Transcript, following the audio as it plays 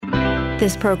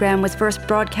This program was first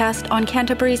broadcast on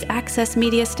Canterbury's access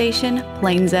media station,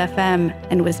 Plains FM,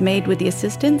 and was made with the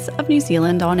assistance of New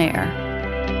Zealand On Air.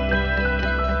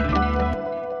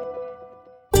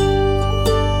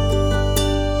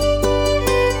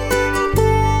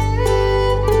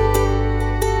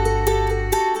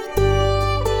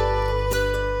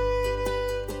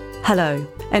 Hello,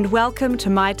 and welcome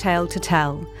to My Tale to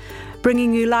Tell,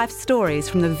 bringing you life stories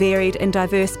from the varied and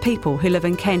diverse people who live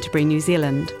in Canterbury, New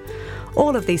Zealand.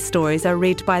 All of these stories are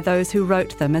read by those who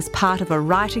wrote them as part of a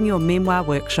Writing Your Memoir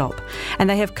workshop, and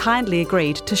they have kindly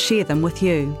agreed to share them with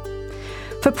you.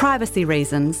 For privacy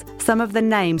reasons, some of the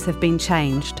names have been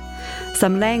changed.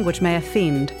 Some language may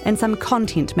offend, and some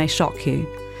content may shock you.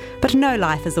 But no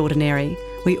life is ordinary.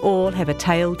 We all have a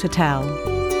tale to tell.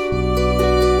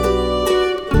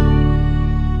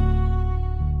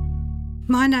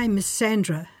 My name is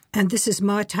Sandra, and this is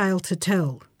My Tale to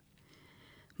Tell.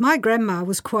 My grandma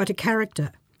was quite a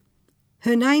character.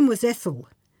 Her name was Ethel,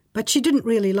 but she didn't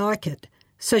really like it,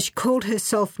 so she called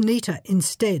herself Nita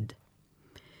instead.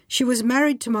 She was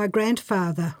married to my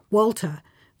grandfather, Walter,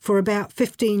 for about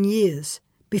 15 years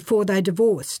before they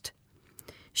divorced.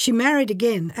 She married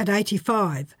again at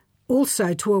 85,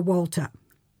 also to a Walter.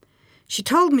 She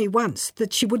told me once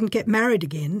that she wouldn't get married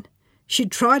again.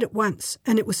 She'd tried it once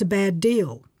and it was a bad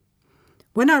deal.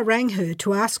 When I rang her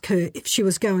to ask her if she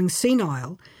was going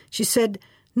senile, she said,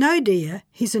 "No, dear,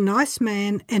 he's a nice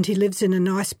man and he lives in a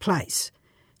nice place.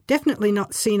 Definitely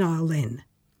not senile then."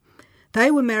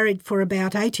 They were married for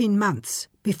about 18 months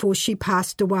before she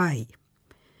passed away.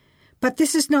 But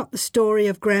this is not the story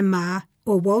of Grandma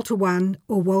or Walter I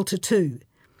or Walter II.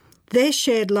 Their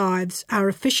shared lives are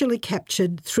officially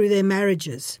captured through their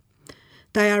marriages.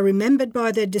 They are remembered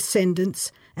by their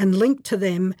descendants and linked to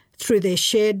them through their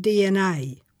shared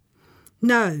DNA.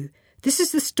 No, this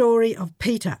is the story of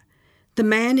Peter, the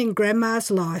man in Grandma's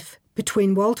life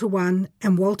between Walter I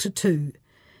and Walter II.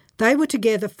 They were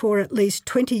together for at least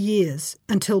 20 years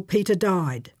until Peter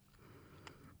died.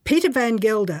 Peter van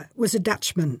Gelder was a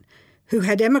Dutchman who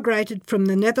had emigrated from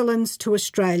the Netherlands to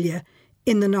Australia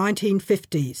in the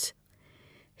 1950s.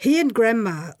 He and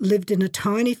Grandma lived in a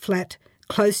tiny flat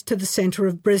close to the centre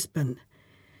of Brisbane.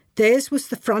 Theirs was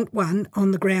the front one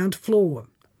on the ground floor.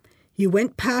 You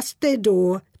went past their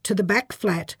door to the back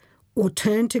flat or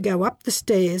turned to go up the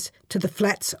stairs to the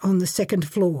flats on the second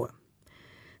floor.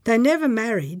 They never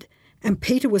married, and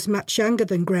Peter was much younger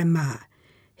than Grandma.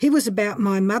 He was about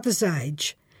my mother's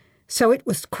age, so it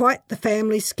was quite the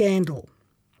family scandal.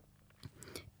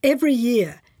 Every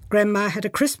year, Grandma had a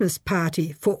Christmas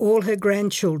party for all her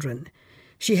grandchildren.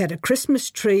 She had a Christmas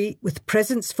tree with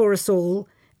presents for us all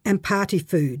and party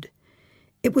food.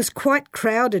 It was quite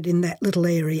crowded in that little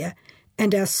area,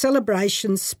 and our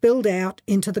celebrations spilled out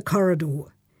into the corridor.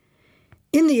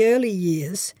 In the early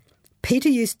years, Peter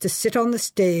used to sit on the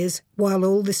stairs while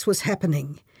all this was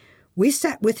happening. We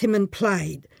sat with him and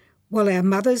played, while our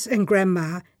mothers and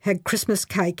Grandma had Christmas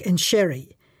cake and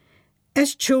sherry.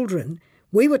 As children,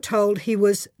 we were told he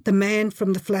was the man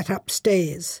from the flat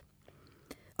upstairs.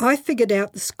 I figured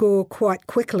out the score quite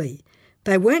quickly.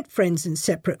 They weren't friends in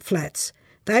separate flats.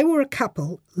 They were a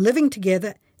couple living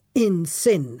together in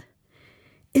sin.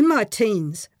 In my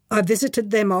teens, I visited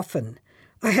them often.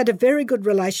 I had a very good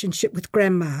relationship with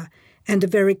Grandma and a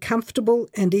very comfortable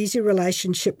and easy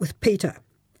relationship with Peter.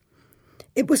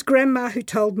 It was Grandma who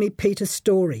told me Peter's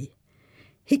story.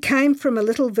 He came from a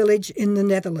little village in the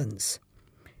Netherlands.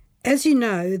 As you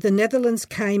know, the Netherlands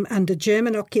came under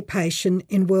German occupation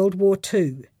in World War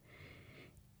II.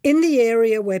 In the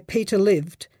area where Peter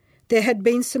lived, there had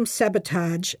been some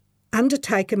sabotage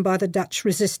undertaken by the Dutch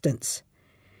resistance.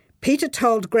 Peter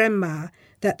told Grandma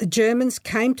that the Germans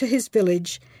came to his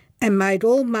village and made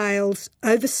all males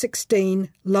over 16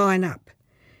 line up.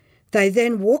 They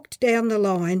then walked down the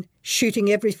line, shooting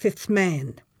every fifth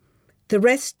man. The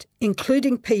rest,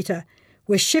 including Peter,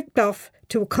 were shipped off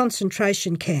to a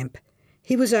concentration camp.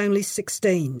 He was only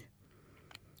 16.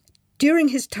 During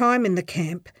his time in the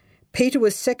camp, Peter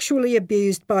was sexually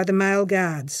abused by the male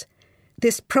guards.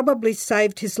 This probably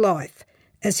saved his life,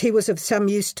 as he was of some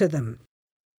use to them.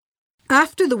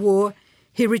 After the war,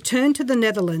 he returned to the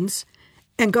Netherlands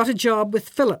and got a job with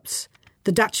Philips,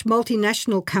 the Dutch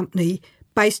multinational company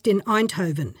based in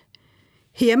Eindhoven.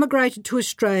 He emigrated to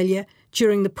Australia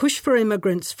during the push for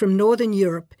immigrants from Northern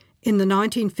Europe in the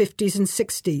 1950s and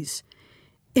 60s.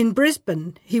 In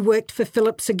Brisbane, he worked for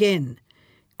Philips again.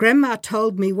 Grandma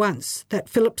told me once that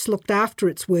Philips looked after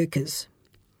its workers.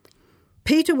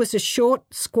 Peter was a short,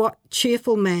 squat,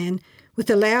 cheerful man with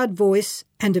a loud voice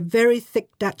and a very thick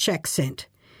Dutch accent.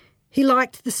 He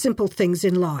liked the simple things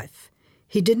in life.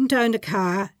 He didn't own a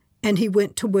car and he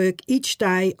went to work each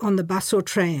day on the bus or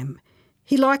tram.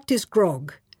 He liked his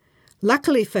grog.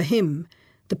 Luckily for him,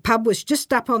 the pub was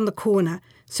just up on the corner,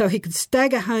 so he could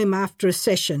stagger home after a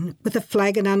session with a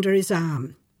flagon under his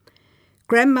arm.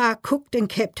 Grandma cooked and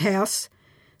kept house.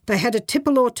 They had a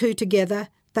tipple or two together,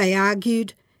 they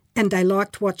argued, and they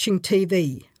liked watching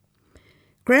TV.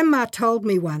 Grandma told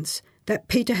me once that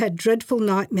Peter had dreadful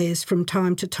nightmares from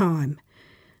time to time,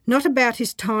 not about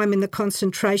his time in the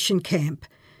concentration camp,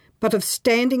 but of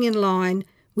standing in line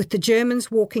with the Germans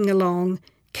walking along,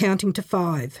 counting to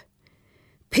 5.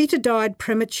 Peter died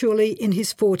prematurely in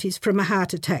his 40s from a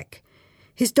heart attack.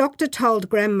 His doctor told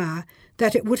Grandma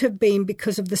that it would have been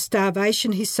because of the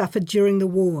starvation he suffered during the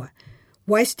war,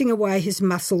 wasting away his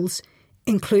muscles,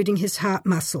 including his heart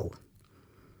muscle.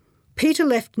 Peter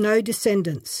left no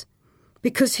descendants.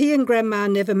 Because he and Grandma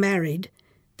never married,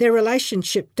 their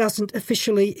relationship doesn't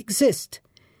officially exist.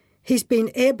 He's been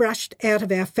airbrushed out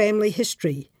of our family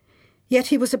history, yet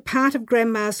he was a part of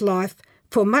Grandma's life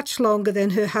for much longer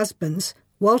than her husband's,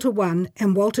 Walter I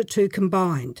and Walter II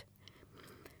combined.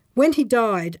 When he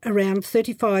died around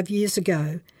 35 years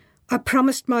ago, I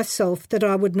promised myself that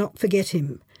I would not forget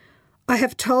him. I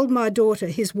have told my daughter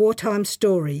his wartime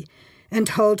story and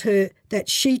told her that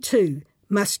she too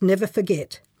must never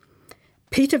forget.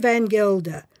 Peter van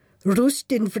Gelder,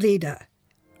 Rust in Vrede,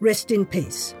 rest in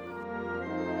peace.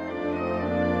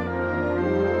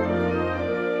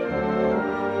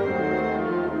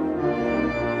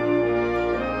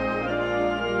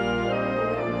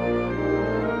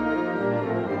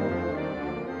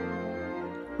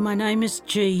 My name is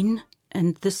Jean,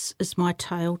 and this is my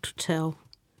tale to tell.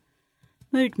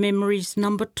 Mood Memories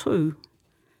number 2,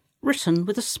 written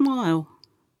with a smile.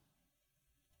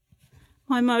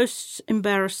 My most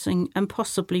embarrassing and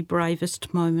possibly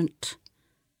bravest moment.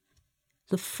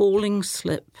 The falling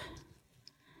slip.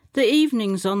 The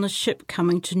evenings on the ship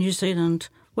coming to New Zealand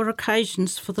were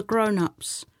occasions for the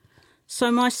grown-ups,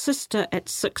 so my sister at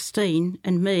 16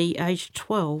 and me aged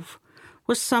 12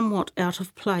 was somewhat out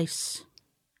of place.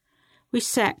 We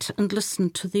sat and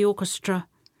listened to the orchestra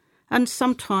and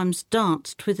sometimes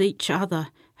danced with each other,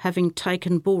 having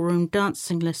taken ballroom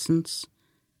dancing lessons.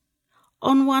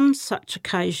 On one such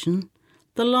occasion,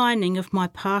 the lining of my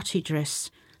party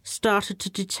dress started to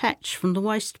detach from the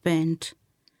waistband.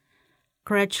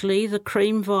 Gradually, the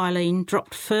cream violin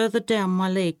dropped further down my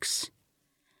legs.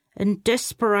 In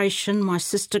desperation, my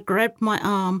sister grabbed my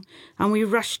arm and we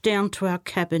rushed down to our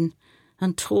cabin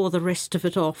and tore the rest of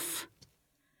it off.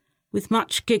 With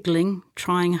much giggling,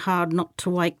 trying hard not to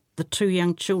wake the 2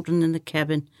 young children in the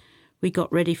cabin, we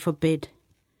got ready for bed.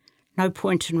 No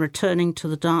point in returning to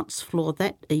the dance floor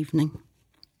that evening.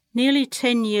 Nearly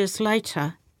 10 years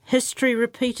later, history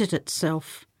repeated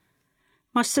itself.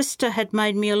 My sister had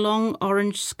made me a long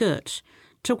orange skirt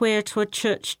to wear to a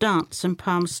church dance in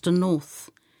Palmerston North.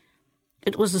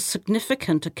 It was a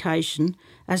significant occasion,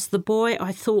 as the boy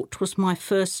I thought was my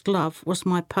first love was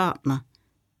my partner,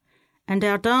 and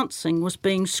our dancing was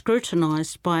being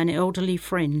scrutinised by an elderly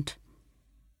friend.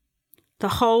 The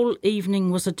whole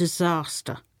evening was a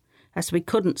disaster, as we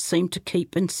couldn't seem to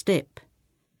keep in step.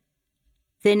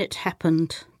 Then it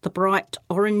happened. The bright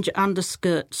orange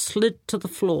underskirt slid to the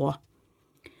floor.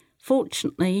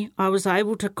 Fortunately, I was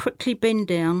able to quickly bend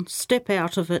down, step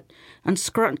out of it, and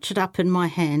scrunch it up in my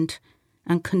hand,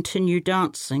 and continue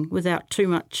dancing without too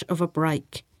much of a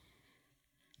break.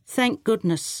 Thank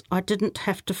goodness I didn't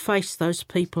have to face those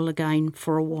people again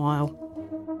for a while.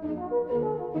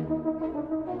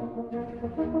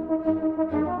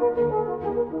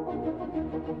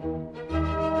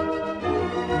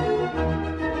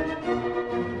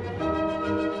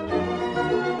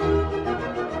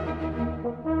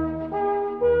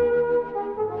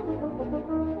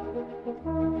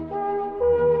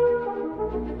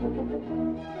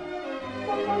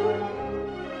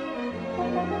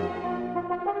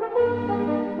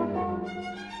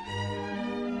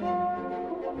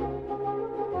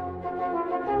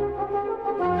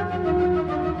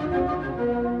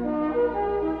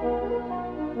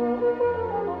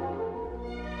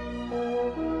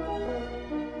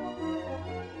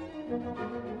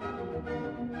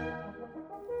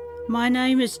 My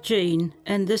name is Jean,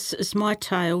 and this is my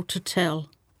tale to tell.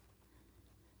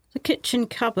 The kitchen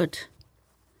cupboard.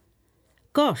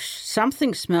 "Gosh,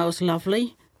 something smells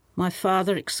lovely," my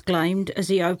father exclaimed as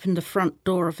he opened the front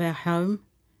door of our home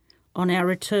on our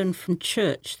return from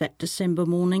church that December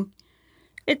morning.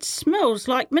 "It smells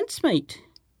like mincemeat."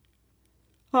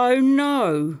 "Oh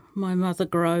no," my mother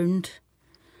groaned.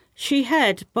 She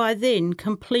had by then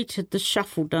completed the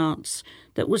shuffle dance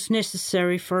that was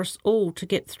necessary for us all to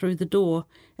get through the door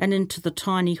and into the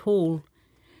tiny hall,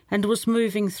 and was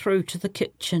moving through to the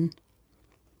kitchen.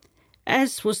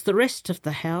 As was the rest of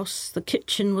the house, the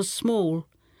kitchen was small,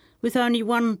 with only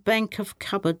one bank of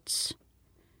cupboards.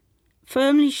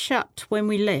 Firmly shut when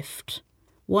we left,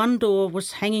 one door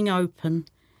was hanging open,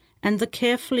 and the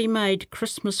carefully made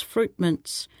Christmas fruit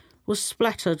mince was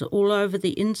splattered all over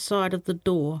the inside of the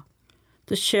door,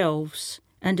 the shelves,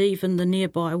 and even the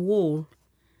nearby wall.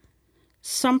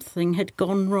 Something had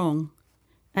gone wrong,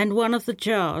 and one of the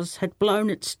jars had blown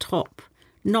its top,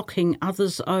 knocking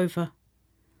others over.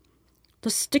 The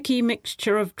sticky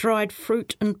mixture of dried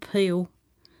fruit and peel,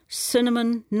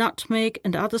 cinnamon, nutmeg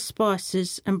and other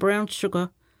spices and brown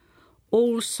sugar,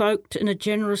 all soaked in a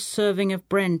generous serving of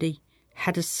brandy,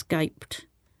 had escaped.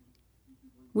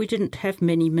 We didn't have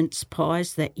many mince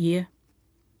pies that year.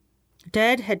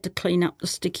 Dad had to clean up the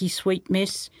sticky sweet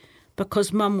mess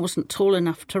because Mum wasn't tall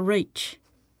enough to reach.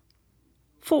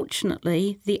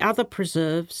 Fortunately, the other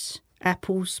preserves,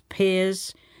 apples,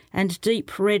 pears, and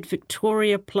deep red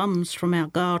Victoria plums from our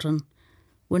garden,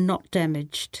 were not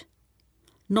damaged.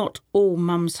 Not all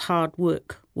Mum's hard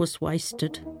work was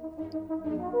wasted.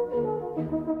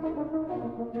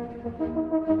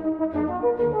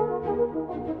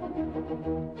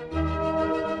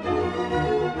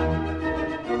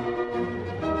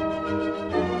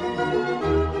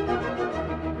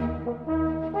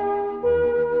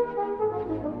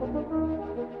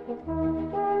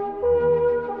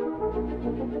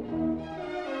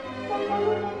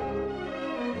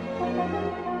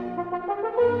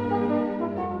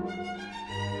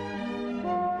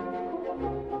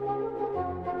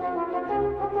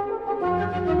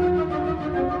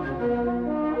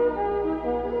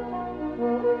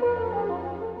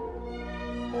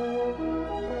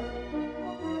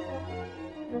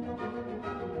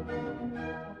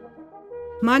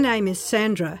 My name is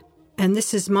Sandra, and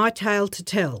this is my tale to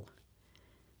tell.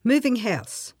 Moving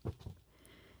house.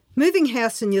 Moving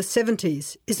house in your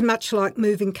 70s is much like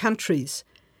moving countries.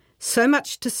 So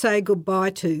much to say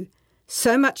goodbye to,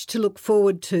 so much to look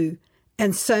forward to,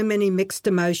 and so many mixed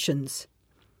emotions.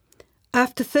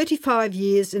 After 35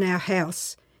 years in our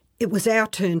house, it was our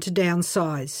turn to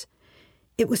downsize.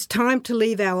 It was time to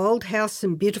leave our old house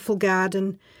and beautiful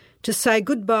garden, to say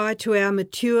goodbye to our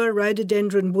mature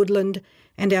rhododendron woodland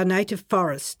and our native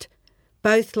forest,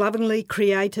 both lovingly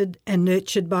created and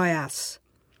nurtured by us.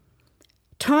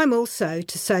 Time also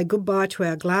to say goodbye to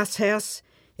our glasshouse,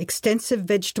 extensive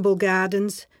vegetable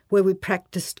gardens where we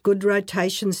practiced good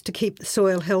rotations to keep the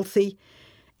soil healthy,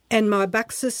 and my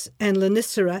Buxus and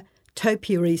Lonicera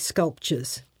topiary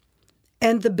sculptures.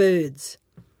 And the birds.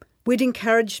 We'd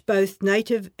encouraged both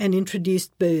native and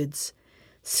introduced birds.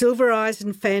 Silver eyes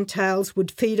and fantails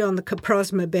would feed on the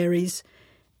coprosma berries,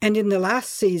 and in the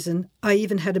last season I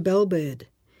even had a bellbird.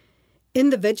 In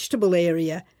the vegetable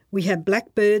area we had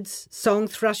blackbirds, song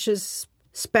thrushes,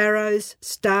 sparrows,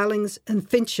 starlings and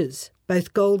finches,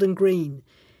 both gold and green,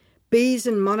 bees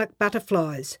and monarch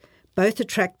butterflies, both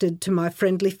attracted to my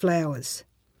friendly flowers.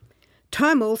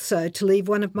 Time also to leave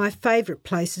one of my favourite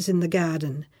places in the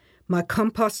garden, my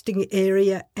composting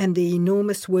area and the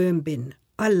enormous worm bin.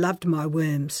 I loved my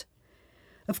worms.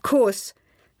 Of course,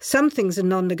 some things are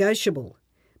non-negotiable.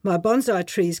 My bonsai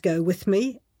trees go with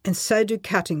me, and so do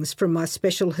cuttings from my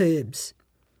special herbs.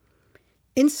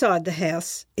 Inside the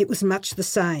house, it was much the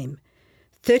same.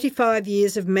 35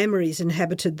 years of memories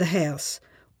inhabited the house,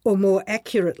 or more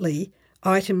accurately,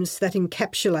 items that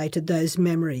encapsulated those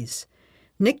memories.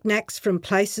 Knick-knacks from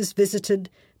places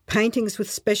visited, paintings with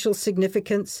special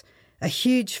significance, a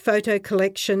huge photo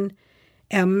collection,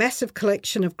 our massive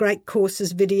collection of great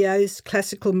courses, videos,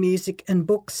 classical music and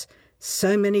books,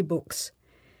 so many books.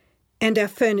 And our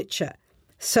furniture,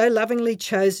 so lovingly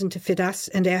chosen to fit us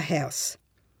and our house.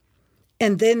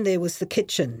 And then there was the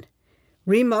kitchen,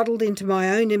 remodelled into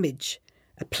my own image,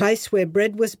 a place where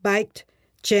bread was baked,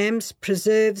 jams,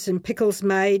 preserves and pickles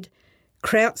made,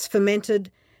 krauts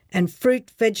fermented, and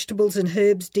fruit, vegetables and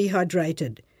herbs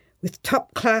dehydrated, with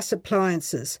top-class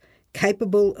appliances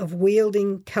capable of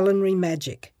wielding culinary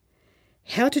magic.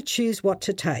 How to choose what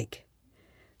to take.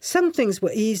 Some things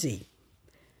were easy.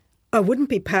 I wouldn't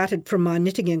be parted from my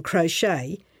knitting and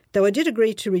crochet, though I did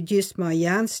agree to reduce my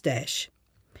yarn stash.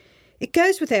 It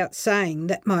goes without saying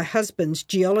that my husband's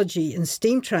geology and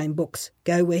steam train books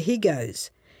go where he goes,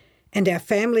 and our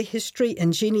family history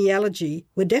and genealogy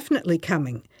were definitely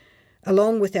coming,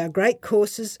 along with our great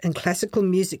courses and classical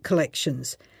music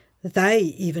collections. They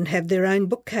even have their own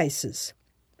bookcases.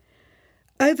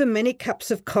 Over many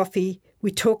cups of coffee,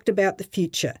 we talked about the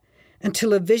future,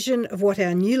 until a vision of what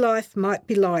our new life might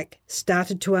be like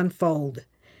started to unfold.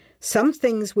 Some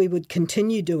things we would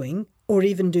continue doing, or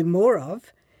even do more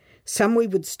of. some we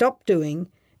would stop doing,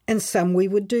 and some we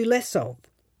would do less of.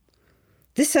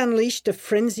 This unleashed a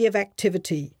frenzy of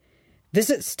activity,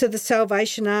 visits to the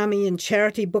Salvation Army and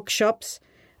charity bookshops,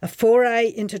 a foray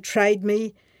into Trade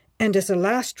Me, and as a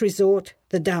last resort,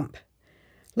 the dump.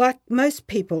 Like most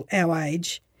people our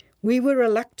age, we were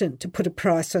reluctant to put a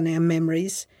price on our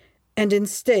memories and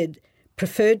instead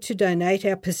preferred to donate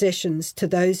our possessions to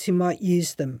those who might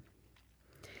use them.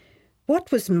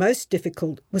 What was most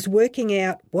difficult was working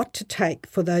out what to take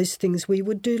for those things we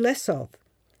would do less of.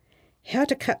 How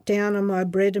to cut down on my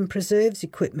bread and preserves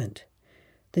equipment.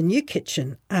 The new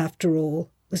kitchen, after all,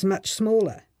 was much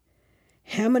smaller.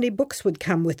 How many books would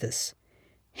come with us?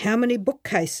 How many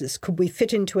bookcases could we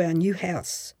fit into our new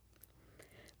house?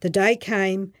 The day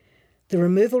came, the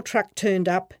removal truck turned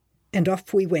up, and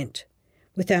off we went,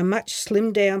 with our much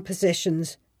slimmed-down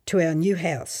possessions, to our new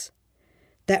house.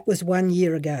 That was 1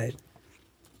 year ago.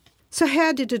 So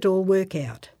how did it all work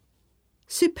out?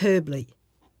 Superbly.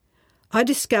 I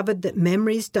discovered that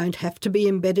memories don't have to be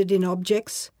embedded in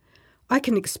objects. I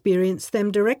can experience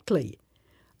them directly.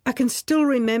 I can still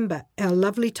remember our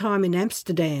lovely time in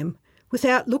Amsterdam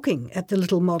without looking at the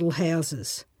little model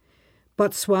houses.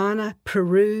 Botswana,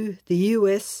 Peru, the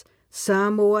US,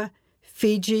 Samoa,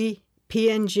 Fiji,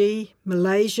 PNG,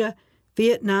 Malaysia,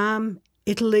 Vietnam,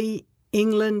 Italy,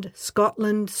 England,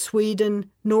 Scotland, Sweden,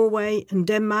 Norway and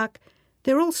Denmark,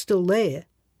 they're all still there.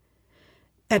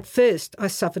 At first, I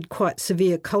suffered quite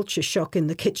severe culture shock in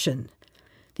the kitchen.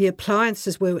 The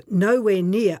appliances were nowhere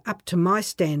near up to my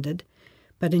standard,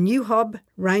 but a new hob,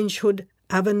 range hood,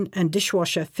 oven and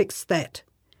dishwasher fixed that.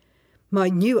 My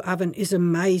new oven is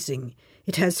amazing.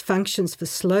 It has functions for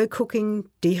slow cooking,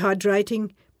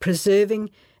 dehydrating, preserving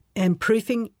and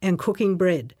proofing and cooking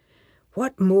bread.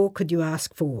 What more could you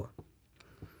ask for?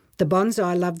 The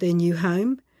bonsai love their new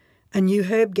home. A new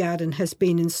herb garden has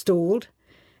been installed,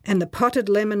 and the potted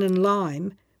lemon and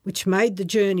lime, which made the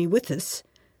journey with us,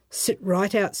 sit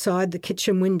right outside the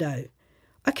kitchen window.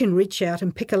 I can reach out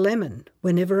and pick a lemon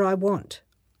whenever I want.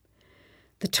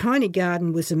 The tiny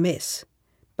garden was a mess,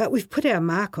 but we've put our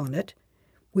mark on it.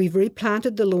 We've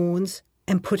replanted the lawns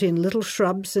and put in little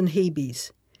shrubs and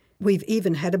hebes. We've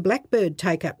even had a blackbird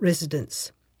take up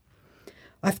residence.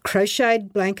 I've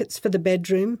crocheted blankets for the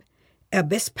bedroom. Our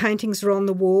best paintings are on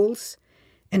the walls,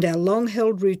 and our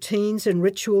long-held routines and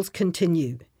rituals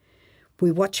continue.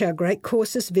 We watch our Great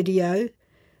Courses video,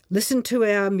 listen to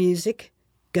our music,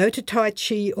 go to Tai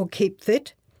Chi or Keep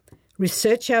Fit,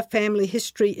 research our family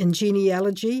history and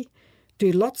genealogy, do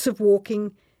lots of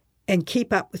walking, and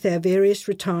keep up with our various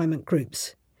retirement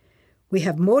groups. We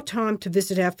have more time to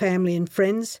visit our family and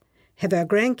friends, have our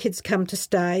grandkids come to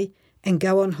stay, and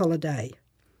go on holiday.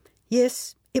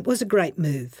 Yes, it was a great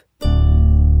move.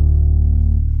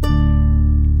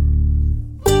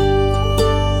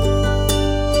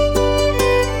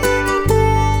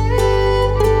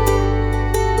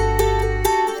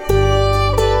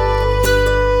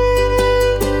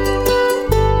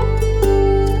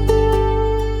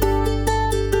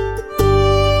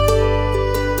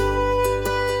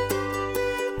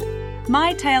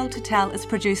 My Tale to Tell is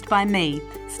produced by me,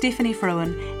 Stephanie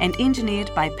Fruin, and engineered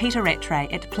by Peter Rattray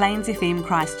at Plains FM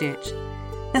Christchurch.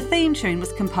 The theme tune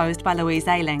was composed by Louise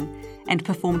Ayling and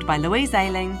performed by Louise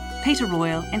Ayling, Peter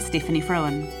Royal and Stephanie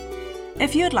Fruin.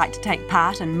 If you'd like to take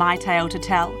part in My Tale to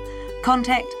Tell,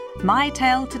 contact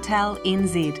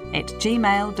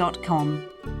mytale2tellnz@gmail.com.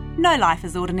 No life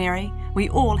is ordinary. We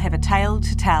all have a tale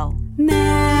to tell.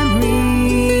 Memories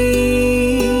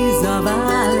of